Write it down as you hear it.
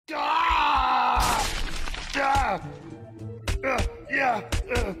What a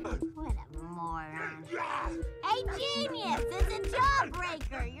moron. Hey, genius! It's a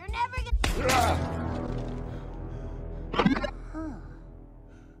jawbreaker! You're never gonna...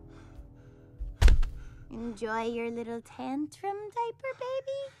 Enjoy your little tantrum, diaper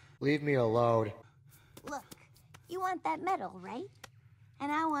baby? Leave me alone. Look, you want that medal, right?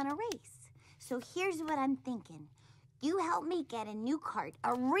 And I want a race. So here's what I'm thinking. You help me get a new cart,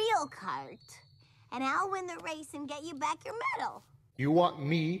 a real cart, and I'll win the race and get you back your medal. You want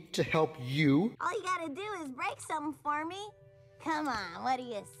me to help you? All you gotta do is break something for me. Come on, what do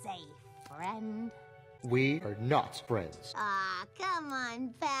you say, friend? We are not friends. Aw, come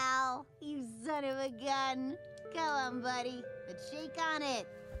on, pal. You son of a gun. Go on, buddy, but shake on it.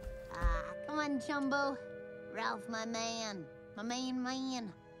 Come on, Chumbo. Ralph, my man. My main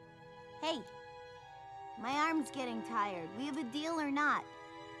man. Hey, my arm's getting tired. We have a deal or not?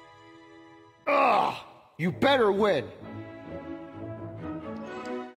 Ugh! You better win!